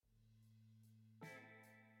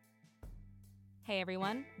Hey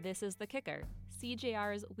everyone, this is The Kicker,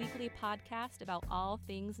 CJR's weekly podcast about all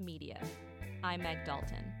things media. I'm Meg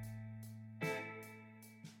Dalton.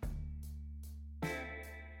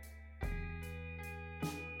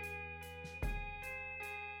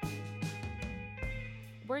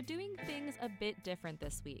 We're doing things a bit different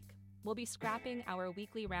this week. We'll be scrapping our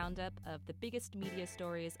weekly roundup of the biggest media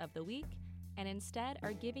stories of the week and instead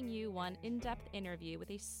are giving you one in-depth interview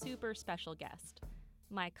with a super special guest,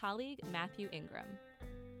 my colleague Matthew Ingram.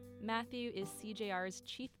 Matthew is CJR's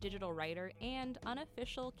chief digital writer and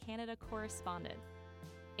unofficial Canada correspondent.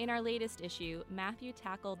 In our latest issue, Matthew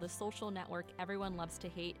tackled the social network everyone loves to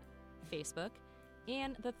hate, Facebook,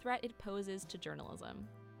 and the threat it poses to journalism.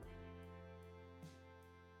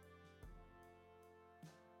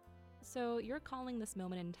 So you're calling this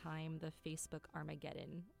moment in time the Facebook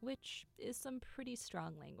Armageddon, which is some pretty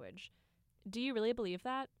strong language. Do you really believe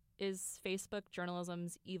that? Is Facebook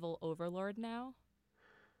journalism's evil overlord now?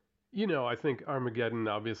 You know, I think Armageddon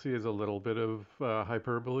obviously is a little bit of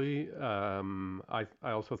hyperbole. I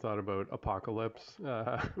also thought about apocalypse,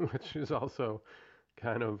 which is also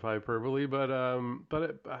kind of hyperbole. But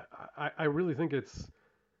I really think it's,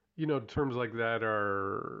 terms like that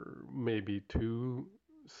are maybe too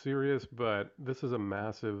serious. But this is a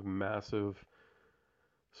massive, massive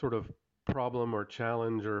sort of problem or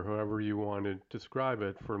challenge or however you want to describe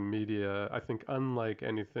it for media. I think unlike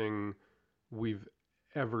anything we've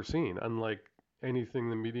ever seen, unlike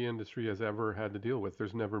anything the media industry has ever had to deal with.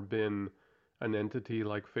 There's never been an entity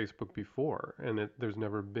like Facebook before, and there's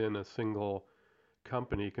never been a single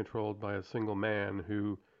company controlled by a single man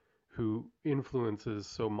who influences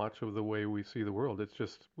so much of the way we see the world. It's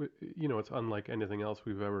just, it's unlike anything else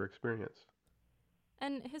we've ever experienced.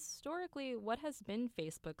 And historically, what has been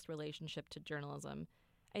Facebook's relationship to journalism?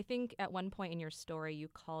 I think at one point in your story, you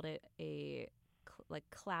called it a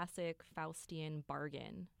classic Faustian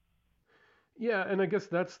bargain. Yeah, and I guess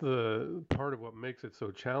that's the part of what makes it so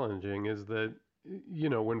challenging is that,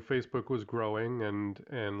 when Facebook was growing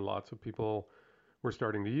and lots of people were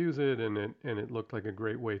starting to use it and it looked like a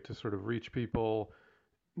great way to sort of reach people,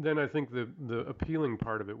 then I think the appealing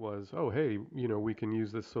part of it was, oh, hey, we can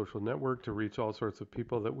use this social network to reach all sorts of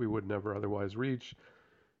people that we would never otherwise reach,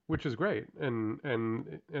 which is great. And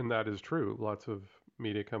that is true. Lots of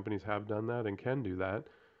media companies have done that and can do that.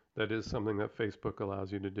 That is something that Facebook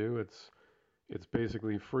allows you to do. It's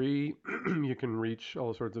basically free. You can reach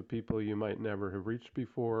all sorts of people you might never have reached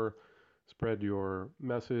before, spread your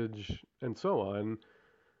message, and so on.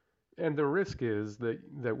 And the risk is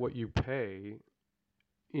that what you pay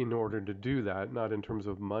in order to do that, not in terms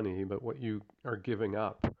of money, but what you are giving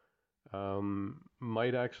up,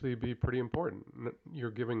 might actually be pretty important.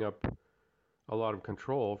 You're giving up a lot of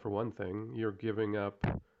control, for one thing. You're giving up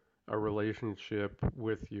a relationship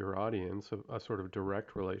with your audience, a sort of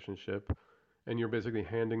direct relationship, and you're basically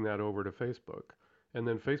handing that over to Facebook. And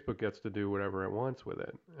then Facebook gets to do whatever it wants with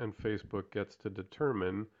it. And Facebook gets to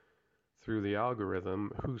determine through the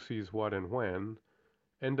algorithm who sees what and when,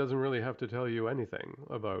 and doesn't really have to tell you anything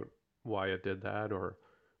about why it did that or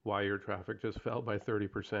why your traffic just fell by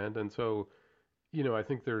 30%. And so, I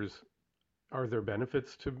think are there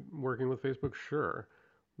benefits to working with Facebook? Sure.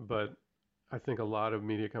 But I think a lot of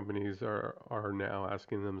media companies are now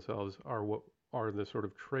asking themselves, what are the sort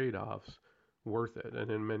of trade-offs worth it?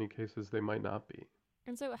 And in many cases, they might not be.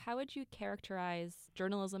 And so how would you characterize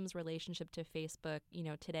journalism's relationship to Facebook,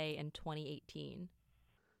 today in 2018?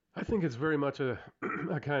 I think it's very much a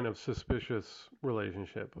kind of suspicious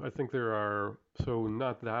relationship. I think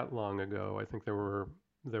not that long ago, I think there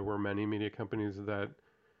were many media companies that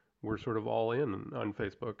were sort of all in on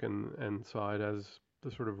Facebook and saw it as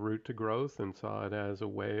the sort of route to growth and saw it as a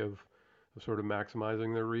way of sort of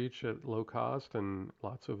maximizing their reach at low cost. And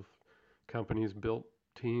lots of companies built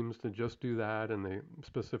teams to just do that. And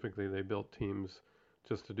they built teams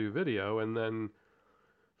just to do video. And then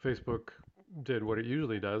Facebook did what it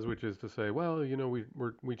usually does, which is to say, well,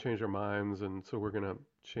 we changed our minds, and so we're going to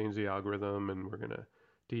change the algorithm and we're going to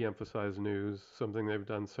de-emphasize news, something they've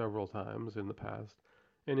done several times in the past.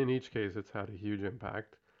 And in each case, it's had a huge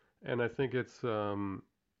impact. And I think it's, for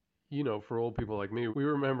old people like me, we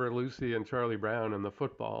remember Lucy and Charlie Brown and the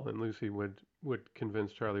football, and Lucy would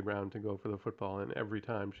convince Charlie Brown to go for the football, and every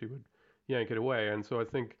time she would yank it away. And so I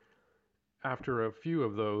think after a few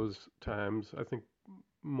of those times, I think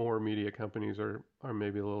more media companies are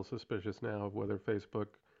maybe a little suspicious now of whether Facebook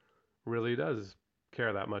really does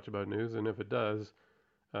care that much about news. And if it does,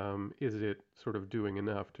 is it sort of doing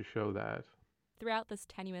enough to show that? Throughout this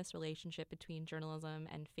tenuous relationship between journalism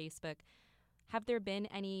and Facebook, have there been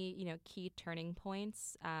any, key turning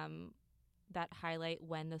points that highlight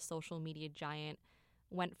when the social media giant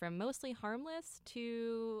went from mostly harmless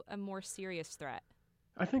to a more serious threat?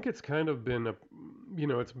 I think it's kind of been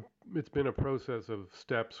it's been a process of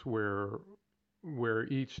steps where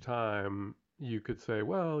each time you could say,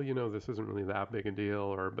 well, this isn't really that big a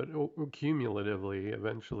deal, but cumulatively,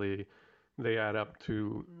 eventually, they add up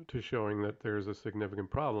to showing that there's a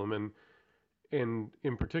significant problem, and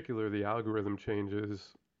in particular, the algorithm changes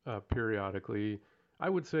periodically. I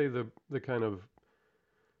would say the kind of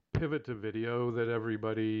pivot to video that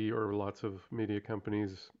everybody or lots of media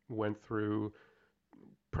companies went through,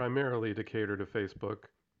 primarily to cater to Facebook.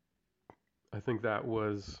 I think that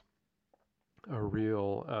was a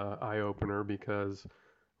real eye opener because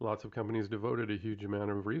lots of companies devoted a huge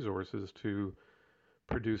amount of resources to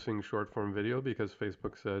producing short form video because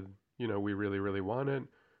Facebook said, we really, really want it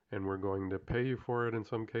and we're going to pay you for it in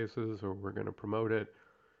some cases, or we're going to promote it.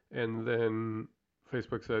 And then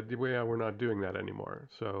Facebook said, well, yeah, we're not doing that anymore.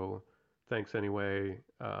 So thanks anyway.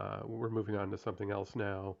 We're moving on to something else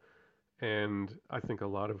now. And I think a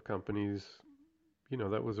lot of companies,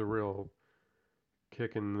 that was a real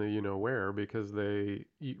kick in the where, because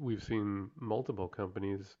we've seen multiple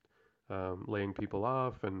companies laying people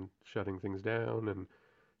off and shutting things down and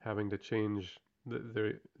having to change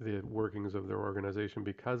the workings of their organization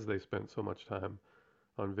because they spent so much time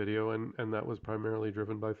on video, and that was primarily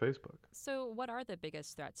driven by Facebook. So what are the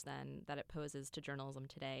biggest threats then that it poses to journalism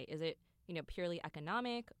today? Is it, purely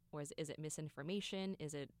economic, or is it misinformation?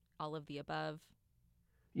 Is it all of the above?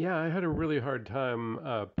 Yeah, I had a really hard time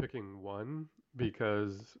picking one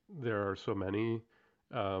because there are so many.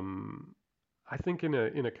 I think in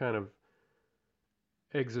a kind of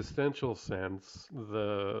existential sense,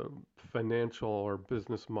 the financial or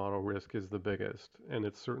business model risk is the biggest, and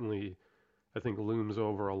it certainly, I think, looms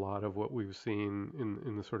over a lot of what we've seen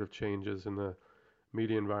in the sort of changes in the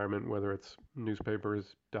media environment, whether it's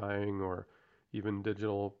newspapers dying or even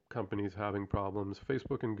digital companies having problems.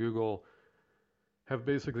 Facebook and Google have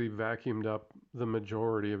basically vacuumed up the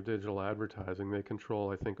majority of digital advertising. They control,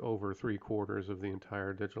 I think, over 3/4 of the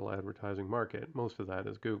entire digital advertising market. Most of that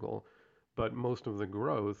is Google, but most of the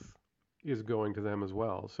growth is going to them as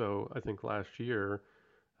well. So I think last year,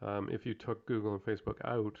 if you took Google and Facebook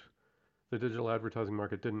out, the digital advertising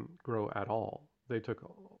market didn't grow at all. They took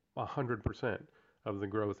 100% of the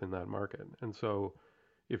growth in that market. And so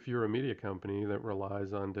if you're a media company that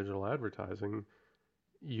relies on digital advertising,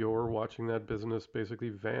 you're watching that business basically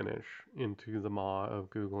vanish into the maw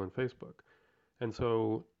of Google and Facebook. And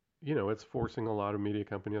so, it's forcing a lot of media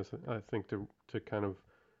companies, I think, to kind of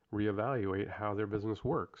reevaluate how their business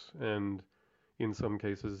works. And in some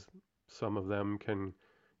cases, some of them can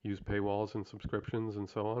use paywalls and subscriptions and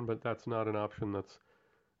so on, but that's not an option that's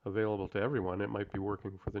available to everyone. It might be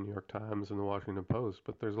working for the New York Times and the Washington Post,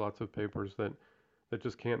 but there's lots of papers that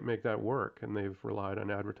just can't make that work, and they've relied on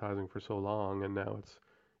advertising for so long, and now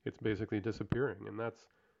it's basically disappearing. And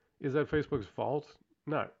is that Facebook's fault?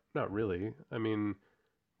 Not really. I mean,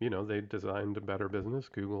 they designed a better business.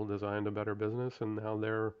 Google designed a better business, and now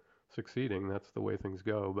they're succeeding. That's the way things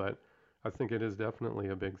go. But I think it is definitely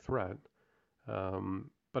a big threat.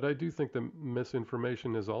 But I do think the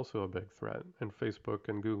misinformation is also a big threat, and Facebook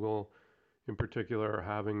and Google in particular are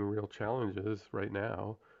having real challenges right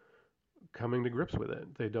now coming to grips with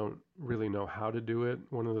it. They don't really know how to do it.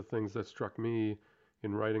 One of the things that struck me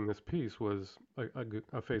in writing this piece was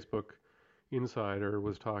a Facebook insider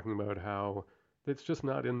was talking about how it's just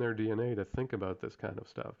not in their DNA to think about this kind of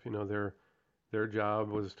stuff. Their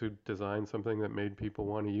job was to design something that made people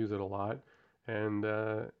want to use it a lot, and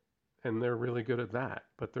they're really good at that,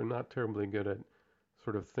 but they're not terribly good at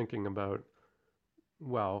sort of thinking about,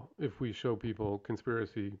 well, if we show people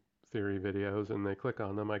conspiracy theory videos and they click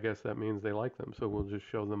on them, I guess that means they like them, so we'll just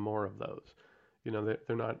show them more of those.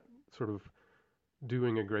 They're not sort of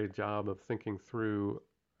doing a great job of thinking through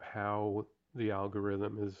how the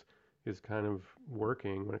algorithm is kind of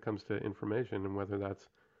working when it comes to information, and whether that's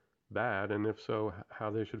bad, and if so, how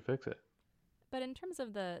they should fix it. But in terms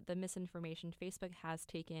of the misinformation, Facebook has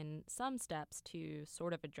taken some steps to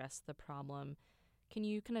sort of address the problem. Can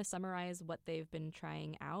you kind of summarize what they've been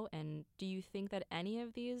trying out? And do you think that any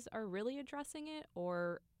of these are really addressing it,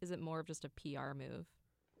 or is it more of just a PR move?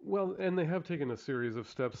 Well, and they have taken a series of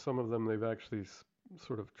steps. Some of them they've actually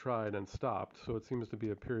sort of tried and stopped. So it seems to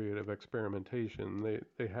be a period of experimentation.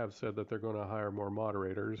 They have said that they're going to hire more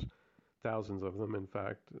moderators, thousands of them, in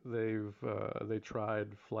fact. They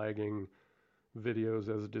tried flagging videos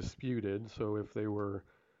as disputed. So if they were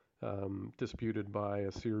disputed by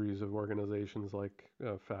a series of organizations like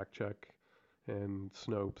Fact Check and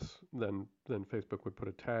Snopes, then Facebook would put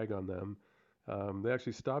a tag on them, They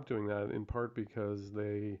actually stopped doing that in part because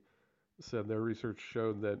they said their research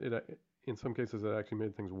showed that in some cases, it actually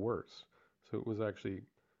made things worse. So it was actually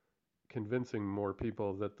convincing more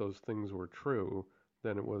people that those things were true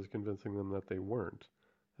than it was convincing them that they weren't,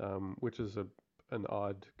 which is an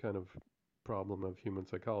odd kind of problem of human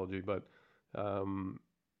psychology. But um,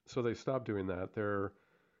 so they stopped doing that. They're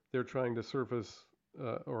trying to surface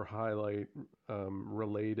or highlight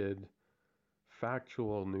related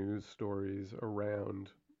factual news stories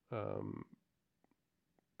around um,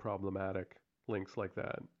 problematic links like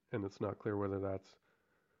that, and it's not clear whether that's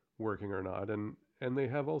working or not. And they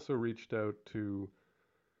have also reached out to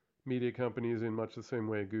media companies in much the same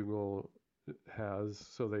way Google has.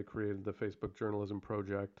 So they created the Facebook Journalism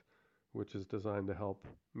Project, which is designed to help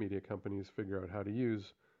media companies figure out how to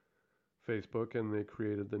use Facebook, and they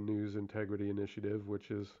created the News Integrity Initiative,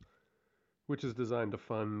 which is designed to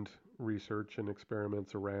fund research and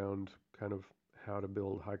experiments around kind of how to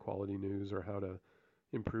build high quality news or how to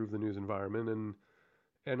improve the news environment.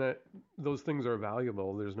 And those things are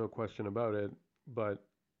valuable. There's no question about it. But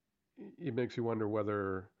it makes you wonder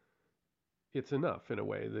whether it's enough in a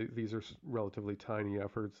way. These are relatively tiny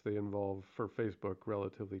efforts. They involve, for Facebook,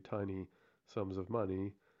 relatively tiny sums of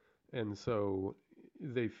money. And so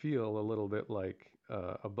they feel a little bit like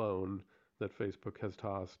a bone that Facebook has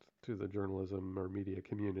tossed to the journalism or media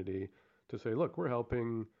community to say, look, we're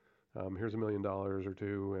helping. Here's $1 million or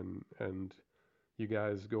two, and you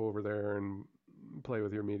guys go over there and play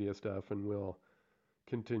with your media stuff, and we'll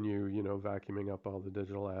continue, vacuuming up all the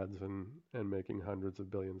digital ads and making hundreds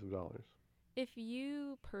of billions of dollars. If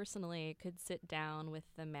you personally could sit down with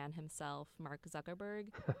the man himself, Mark Zuckerberg,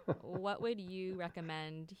 what would you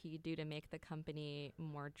recommend he do to make the company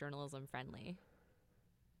more journalism friendly?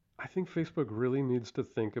 I think Facebook really needs to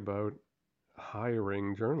think about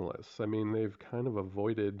hiring journalists. I mean, they've kind of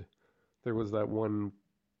avoided, there was that one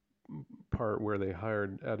part where they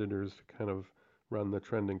hired editors to kind of run the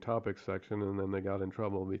trending topics section, and then they got in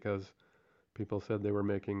trouble because people said they were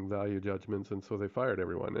making value judgments, and so they fired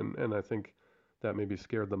everyone. And I think that maybe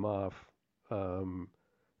scared them off. Um,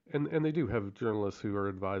 and they do have journalists who are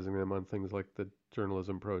advising them on things like the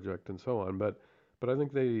journalism project and so on. But I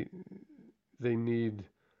think they need,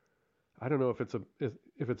 I don't know if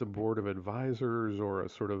it's a board of advisors or a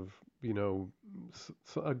sort of,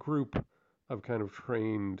 a group of kind of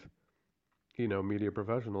trained, media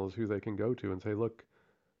professionals who they can go to and say, look,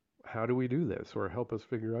 how do we do this, or help us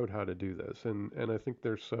figure out how to do this. And I think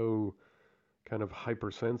they're so kind of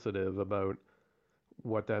hypersensitive about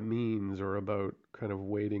what that means, or about kind of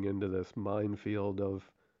wading into this minefield of,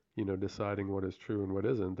 deciding what is true and what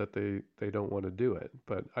isn't, that they don't want to do it.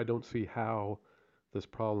 But I don't see how this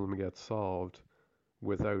problem gets solved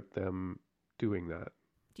without them doing that.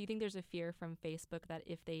 Do you think there's a fear from Facebook that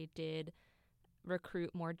if they did recruit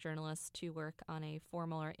more journalists to work on a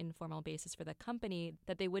formal or informal basis for the company,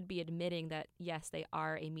 that they would be admitting that, yes, they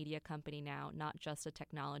are a media company now, not just a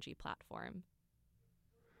technology platform?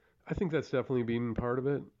 I think that's definitely been part of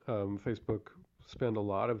it. Facebook spent a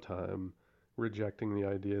lot of time rejecting the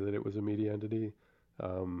idea that it was a media entity.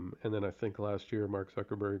 And then I think last year Mark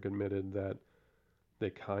Zuckerberg admitted that they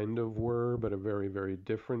kind of were, but a very, very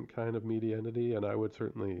different kind of media entity. And I would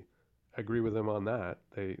certainly agree with him on that.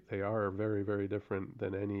 They are very, very different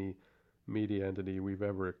than any media entity we've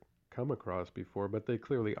ever come across before, but they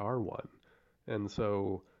clearly are one. And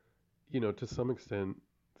so, to some extent,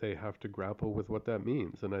 they have to grapple with what that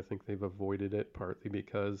means. And I think they've avoided it partly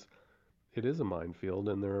because it is a minefield,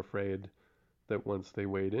 and they're afraid that once they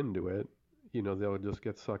wade into it, they'll just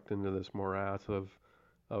get sucked into this morass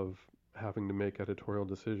of having to make editorial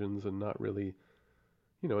decisions and not really,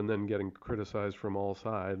 and then getting criticized from all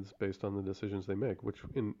sides based on the decisions they make, which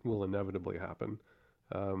will inevitably happen.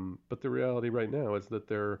 But the reality right now is that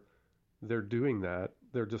they're doing that.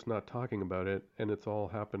 They're just not talking about it, and it's all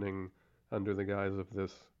happening under the guise of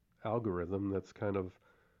this algorithm that's kind of,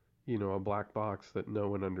 a black box that no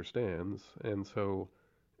one understands. And so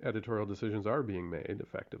editorial decisions are being made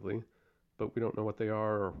effectively, but we don't know what they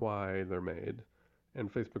are or why they're made.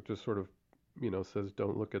 And Facebook just sort of, says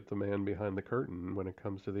don't look at the man behind the curtain when it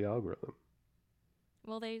comes to the algorithm.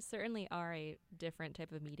 Well, they certainly are a different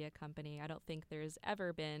type of media company. I don't think there's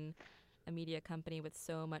ever been a media company with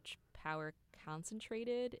so much power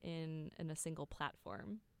concentrated in a single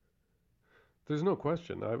platform. There's no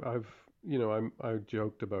question. I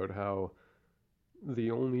joked about how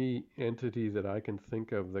the only entity that I can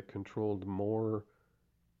think of that controlled more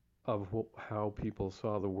of how people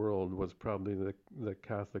saw the world was probably the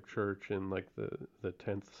Catholic Church in like the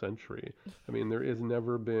 10th century. I mean, there has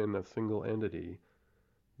never been a single entity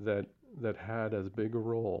that that had as big a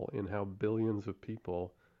role in how billions of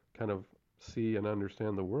people kind of see and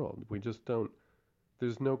understand the world. We just don't.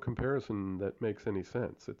 There's no comparison that makes any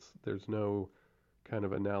sense. There's no kind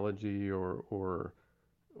of analogy or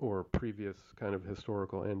previous kind of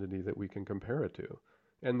historical entity that we can compare it to.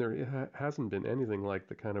 And there hasn't been anything like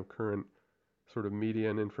the kind of current sort of media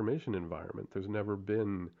and information environment. There's never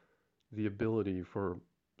been the ability for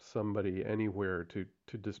somebody anywhere to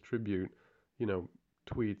distribute, you know,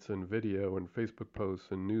 tweets and video and Facebook posts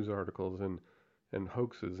and news articles and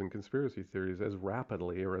hoaxes and conspiracy theories as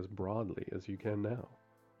rapidly or as broadly as you can now.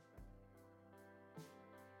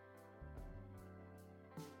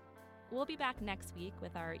 We'll be back next week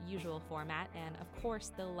with our usual format and, of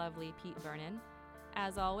course, the lovely Pete Vernon.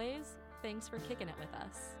 As always, thanks for kicking it with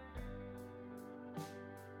us.